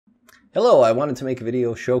Hello, I wanted to make a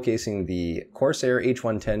video showcasing the Corsair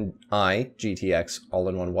H110i GTX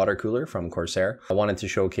all-in-one water cooler from Corsair. I wanted to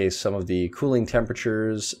showcase some of the cooling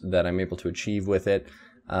temperatures that I'm able to achieve with it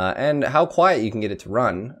and how quiet you can get it to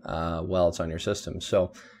run while it's on your system.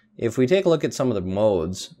 So if we take a look at some of the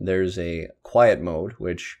modes, there's a quiet mode,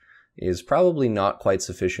 which is probably not quite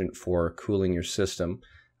sufficient for cooling your system.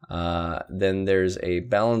 Then there's a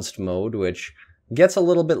balanced mode, which gets a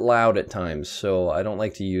little bit loud at times, so I don't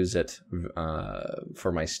like to use it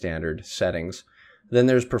for my standard settings. Then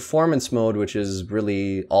there's performance mode, which is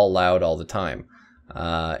really all loud all the time.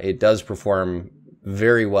 It does perform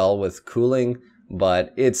very well with cooling,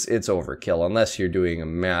 but it's overkill unless you're doing a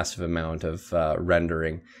massive amount of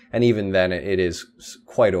rendering, and even then it is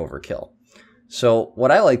quite overkill. So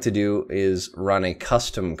what I like to do is run a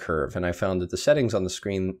custom curve, and I found that the settings on the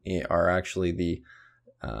screen are actually the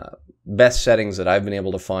best settings that I've been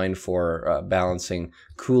able to find for balancing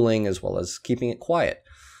cooling as well as keeping it quiet.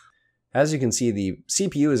 As you can see, the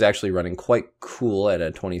CPU is actually running quite cool at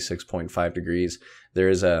a 26.5 degrees. There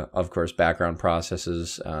is, of course, background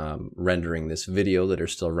processes rendering this video that are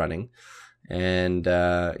still running. And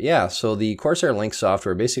yeah, so the Corsair Link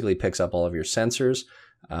software basically picks up all of your sensors.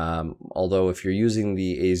 Although if you're using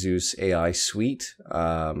the ASUS AI suite,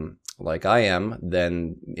 like I am,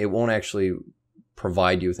 then it won't actually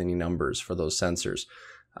provide you with any numbers for those sensors.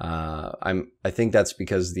 I think that's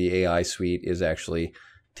because the AI suite is actually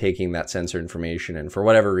taking that sensor information, and for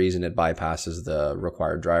whatever reason it bypasses the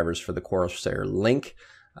required drivers for the Corsair Link,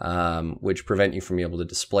 which prevent you from being able to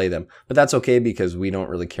display them. But that's okay because we don't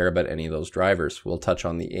really care about any of those drivers. We'll touch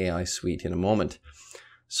on the AI suite in a moment.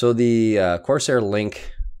 So the Corsair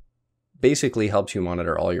Link basically helps you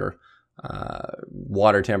monitor all your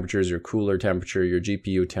water temperatures, your cooler temperature, your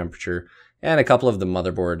GPU temperature, and a couple of the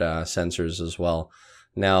motherboard sensors as well.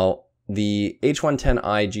 Now, the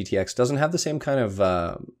H110i GTX doesn't have the same kind of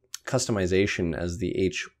customization as the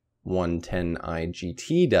H110i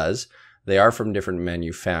GT does. They are from different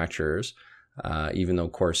manufacturers, even though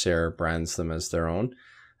Corsair brands them as their own.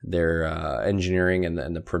 Their engineering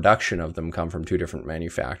and the production of them come from two different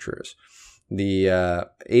manufacturers. The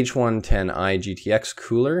H110i GTX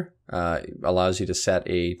cooler allows you to set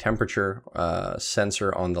a temperature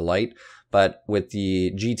sensor on the light, but with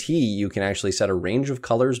the GT, you can actually set a range of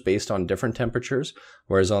colors based on different temperatures,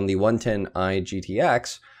 whereas on the 110i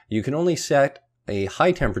GTX, you can only set a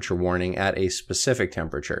high temperature warning at a specific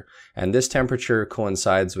temperature, and this temperature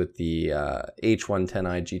coincides with the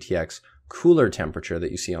H110i GTX cooler temperature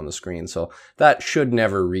that you see on the screen. So that should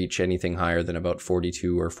never reach anything higher than about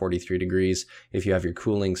 42 or 43 degrees if you have your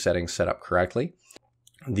cooling settings set up correctly.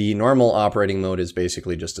 The normal operating mode is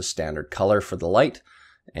basically just a standard color for the light,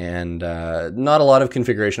 and not a lot of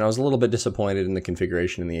configuration. I was a little bit disappointed in the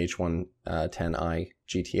configuration in the H110i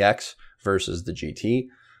GTX versus the GT,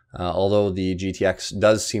 although the GTX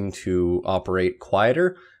does seem to operate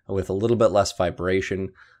quieter with a little bit less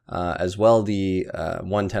vibration. As well, the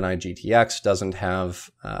 110i GTX doesn't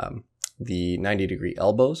have the 90-degree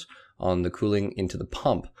elbows on the cooling into the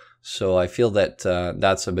pump, so I feel that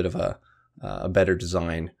that's a bit of a better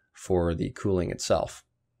design for the cooling itself.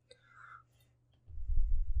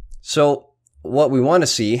 So what we want to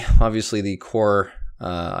see, obviously the Core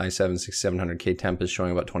i7-6700K temp is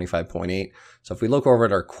showing about 25.8. So if we look over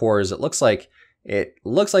at our cores, it looks like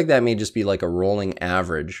that may just be like a rolling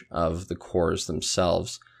average of the cores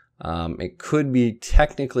themselves. It could be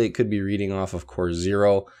reading off of core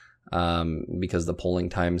 0 because the polling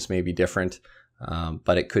times may be different,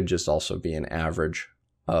 but it could just also be an average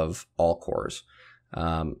of all cores.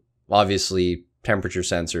 Obviously, temperature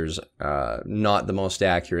sensors, not the most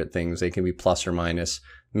accurate things. They can be plus or minus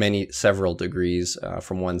several degrees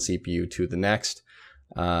from one CPU to the next,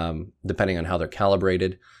 depending on how they're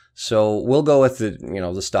calibrated. So we'll go with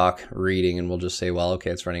the stock reading, and we'll just say, well, okay,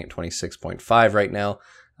 it's running at 26.5 right now.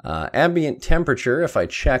 Ambient temperature, if I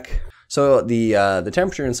check, so the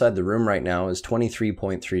temperature inside the room right now is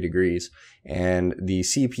 23.3 degrees, and the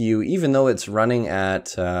CPU, even though it's running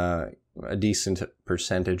at a decent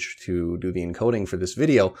percentage to do the encoding for this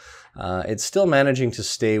video, it's still managing to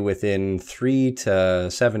stay within 3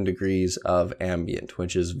 to 7 degrees of ambient,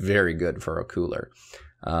 which is very good for a cooler.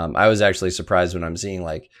 I was actually surprised when I'm seeing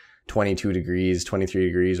like 22 degrees, 23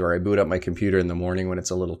 degrees, or I boot up my computer in the morning when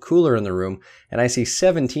it's a little cooler in the room, and I see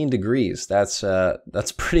 17 degrees. That's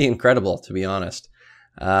pretty incredible, to be honest.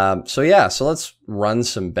 So yeah, so let's run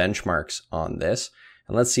some benchmarks on this,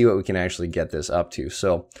 and let's see what we can actually get this up to.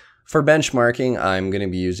 So for benchmarking, I'm going to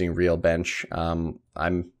be using RealBench.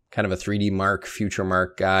 I'm kind of a 3D Mark, Future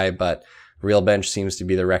Mark guy, but Real bench seems to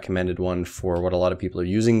be the recommended one for what a lot of people are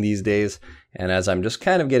using these days. And as I'm just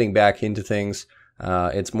kind of getting back into things,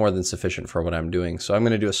 it's more than sufficient for what I'm doing. So I'm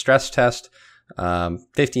going to do a stress test,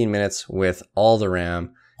 15 minutes with all the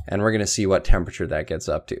RAM, and we're going to see what temperature that gets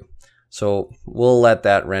up to. So we'll let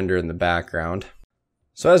that render in the background.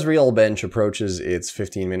 So as Real Bench approaches its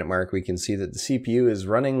 15-minute mark, we can see that the CPU is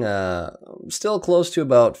running still close to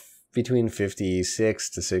about between 56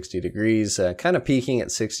 to 60 degrees, kind of peaking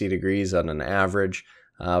at 60 degrees on an average.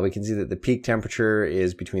 We can see that the peak temperature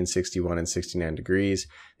is between 61 and 69 degrees.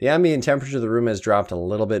 The ambient temperature of the room has dropped a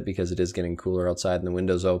little bit because it is getting cooler outside and the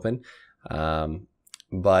window's open.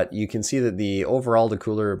 But you can see that the overall, the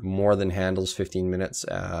cooler more than handles 15 minutes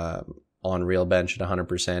on Real Bench at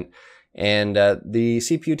 100%. And the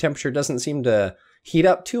CPU temperature doesn't seem to heat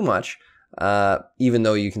up too much, even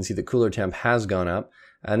though you can see the cooler temp has gone up.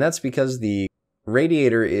 And that's because the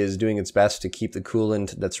radiator is doing its best to keep the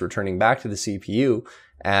coolant that's returning back to the CPU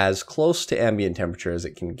as close to ambient temperature as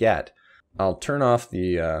it can get. I'll turn off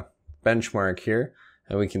the benchmark here,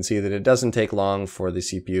 and we can see that it doesn't take long for the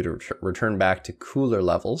CPU to return back to cooler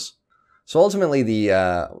levels. So ultimately, the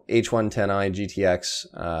H110i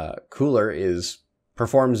GTX cooler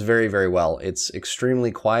performs very, very well. It's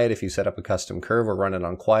extremely quiet if you set up a custom curve or run it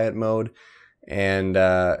on quiet mode, and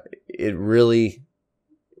it really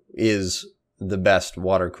is the best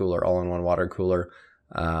water cooler, all-in-one water cooler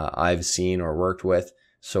I've seen or worked with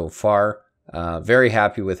so far. Very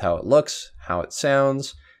happy with how it looks, how it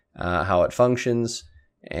sounds, how it functions.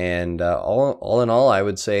 And all in all, I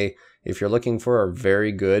would say if you're looking for a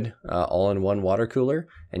very good all-in-one water cooler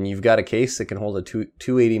and you've got a case that can hold a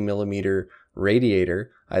 280 millimeter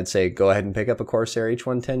radiator, I'd say go ahead and pick up a Corsair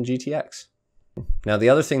H110 GTX. Now, the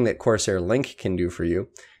other thing that Corsair Link can do for you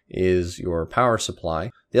is your power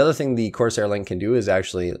supply. The other thing the Corsair Link can do is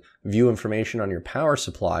actually view information on your power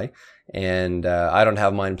supply. And I don't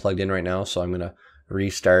have mine plugged in right now, so I'm going to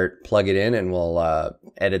restart, plug it in, and we'll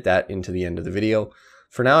edit that into the end of the video.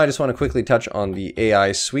 For now, I just want to quickly touch on the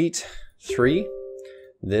AI Suite 3.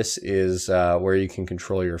 This is where you can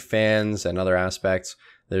control your fans and other aspects.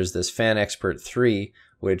 There's this Fan Expert 3,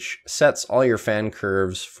 which sets all your fan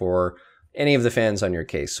curves for any of the fans on your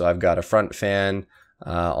case. So I've got a front fan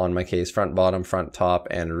on my case, front, bottom, front, top,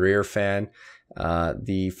 and rear fan.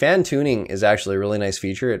 The fan tuning is actually a really nice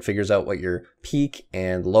feature. It figures out what your peak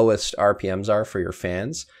and lowest RPMs are for your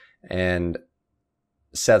fans and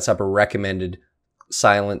sets up a recommended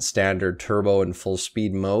silent, standard, turbo, and full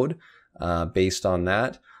speed mode based on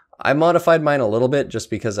that. I modified mine a little bit just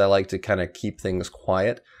because I like to kind of keep things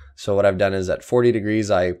quiet. So what I've done is at 40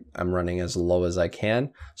 degrees, I'm running as low as I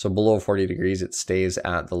can. So below 40 degrees, it stays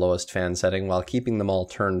at the lowest fan setting while keeping them all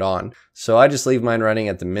turned on. So I just leave mine running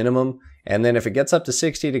at the minimum. And then if it gets up to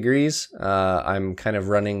 60 degrees, I'm kind of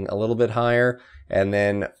running a little bit higher. And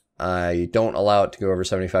then I don't allow it to go over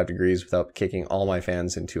 75 degrees without kicking all my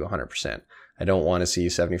fans into 100%. I don't want to see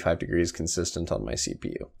 75 degrees consistent on my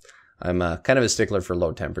CPU. I'm kind of a stickler for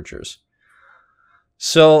low temperatures.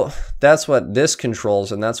 So that's what this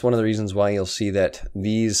controls, and that's one of the reasons why you'll see that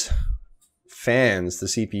these fans, the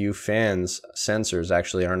CPU fans sensors,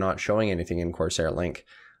 actually are not showing anything in Corsair Link.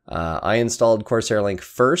 I installed Corsair Link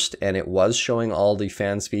first, and it was showing all the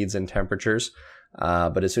fan speeds and temperatures.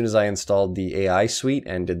 But as soon as I installed the AI suite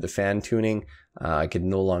and did the fan tuning, I could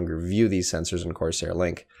no longer view these sensors in Corsair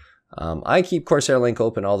Link. I keep Corsair Link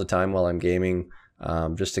open all the time while I'm gaming,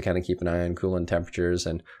 just to kind of keep an eye on coolant temperatures,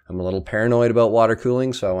 and I'm a little paranoid about water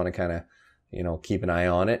cooling, so I want to kind of, keep an eye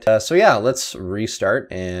on it. So yeah, let's restart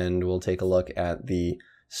and we'll take a look at the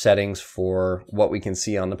settings for what we can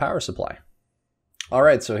see on the power supply. All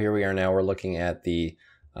right, so here we are now. We're looking at the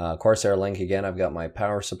Corsair Link again. I've got my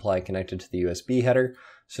power supply connected to the USB header.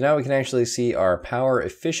 So now we can actually see our power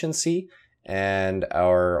efficiency and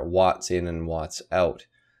our watts in and watts out.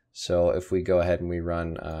 So if we go ahead and we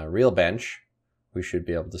run Real Bench, we should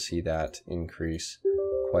be able to see that increase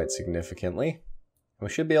quite significantly. We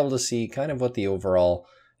should be able to see kind of what the overall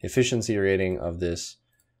efficiency rating of this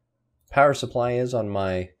power supply is on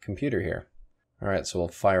my computer here. All right, so we'll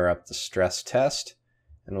fire up the stress test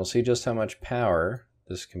and we'll see just how much power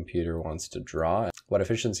this computer wants to draw, what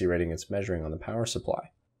efficiency rating it's measuring on the power supply.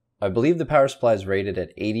 I believe the power supply is rated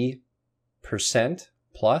at 80%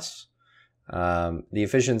 plus. The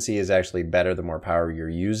efficiency is actually better the more power you're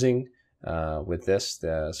using with this,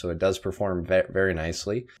 so it does perform very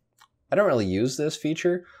nicely. I don't really use this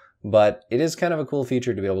feature, but it is kind of a cool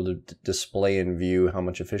feature to be able to display and view how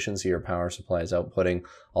much efficiency your power supply is outputting,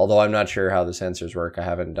 although I'm not sure how the sensors work. I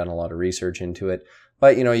haven't done a lot of research into it,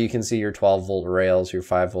 but you can see your 12 volt rails, your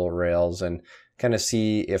 5 volt rails, and kind of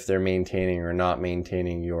see if they're maintaining or not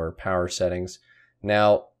maintaining your power settings.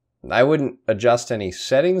 Now, I wouldn't adjust any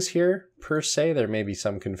settings here per se. There may be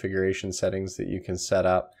some configuration settings that you can set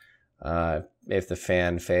up. If the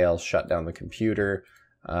fan fails, shut down the computer,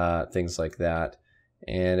 things like that.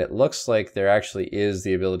 And it looks like there actually is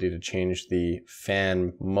the ability to change the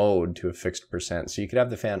fan mode to a fixed percent. So you could have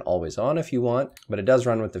the fan always on if you want, but it does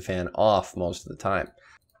run with the fan off most of the time.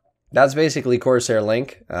 That's basically Corsair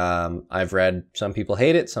Link. I've read some people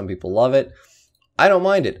hate it, some people love it. I don't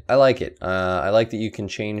mind it. I like it. I like that you can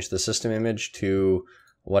change the system image to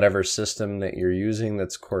whatever system that you're using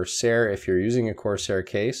that's Corsair if you're using a Corsair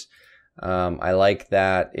case. I like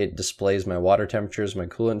that it displays my water temperatures, my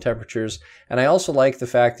coolant temperatures, and I also like the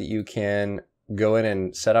fact that you can go in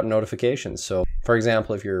and set up notifications. So, for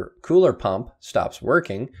example, if your cooler pump stops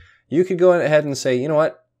working, you could go ahead and say, you know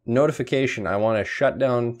what, notification, I want to shut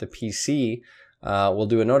down the PC. We'll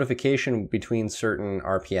do a notification between certain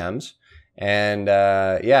RPMs. And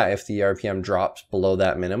yeah, if the RPM drops below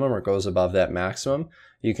that minimum or goes above that maximum,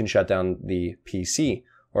 you can shut down the PC.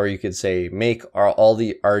 Or you could say, make all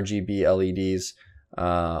the RGB LEDs,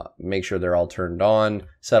 make sure they're all turned on,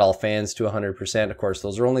 set all fans to 100%. Of course,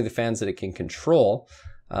 those are only the fans that it can control.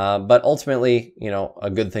 But ultimately, you know, a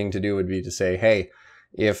good thing to do would be to say, hey,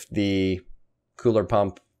 if the cooler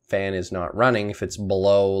pump fan is not running, if it's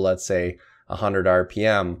below, let's say, 100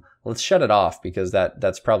 RPM, let's shut it off, because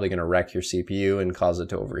that's probably going to wreck your CPU and cause it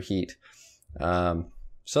to overheat.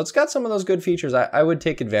 So it's got some of those good features. I would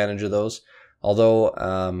take advantage of those.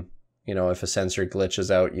 Although, you know, if a sensor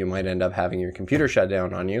glitches out, you might end up having your computer shut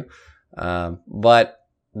down on you. But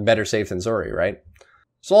better safe than sorry, right?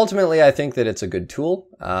 So ultimately, I think that it's a good tool.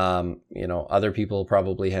 You know, other people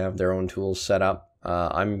probably have their own tools set up.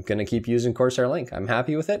 I'm going to keep using Corsair Link. I'm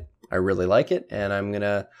happy with it. I really like it, and I'm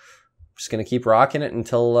just going to keep rocking it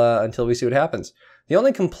until we see what happens. The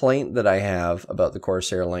only complaint that I have about the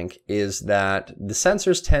Corsair Link is that the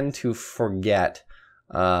sensors tend to forget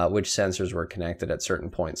which sensors were connected at certain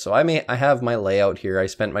points. So I have my layout here. I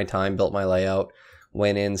spent my time, built my layout,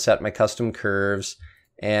 went in, set my custom curves,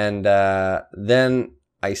 and then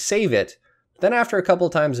I save it. Then after a couple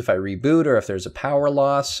of times, if I reboot or if there's a power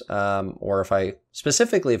loss, or if I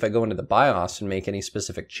go into the BIOS and make any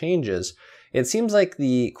specific changes, it seems like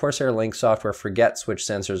the Corsair Link software forgets which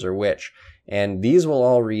sensors are which. And these will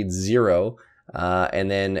all read 0.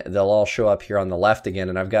 And then they'll all show up here on the left again,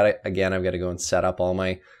 and I've got to go and set up all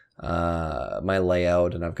my my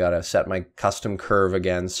layout, and I've got to set my custom curve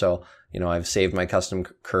again. So, you know, I've saved my custom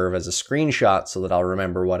curve as a screenshot so that I'll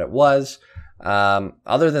remember what it was.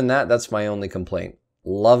 Other than that, that's my only complaint.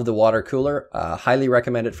 Love the water cooler. Highly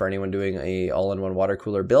recommend it for anyone doing a all-in-one water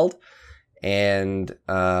cooler build. And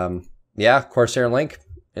yeah, Corsair Link.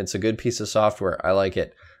 It's a good piece of software. I like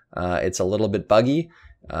it. It's a little bit buggy.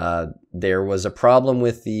 There was a problem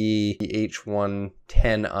with the H110i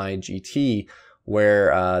GT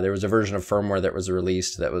where there was a version of firmware that was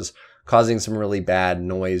released that was causing some really bad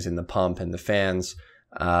noise in the pump and the fans.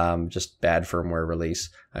 Just bad firmware release.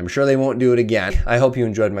 I'm sure they won't do it again. I hope you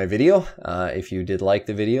enjoyed my video. If you did like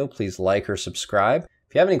the video, please like or subscribe.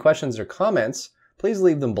 If you have any questions or comments, please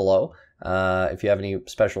leave them below. If you have any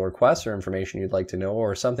special requests or information you'd like to know,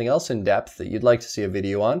 or something else in depth that you'd like to see a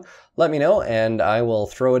video on, let me know and I will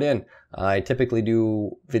throw it in. I typically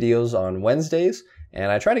do videos on Wednesdays,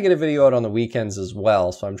 and I try to get a video out on the weekends as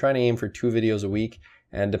well. So I'm trying to aim for 2 videos a week.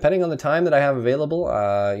 And depending on the time that I have available,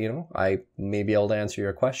 you know, I may be able to answer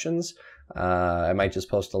your questions. I might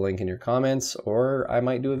just post a link in your comments, or I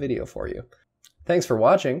might do a video for you. Thanks for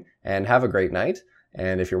watching, and have a great night.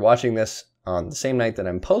 And if you're watching this on the same night that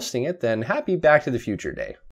I'm posting it, then happy Back to the Future Day.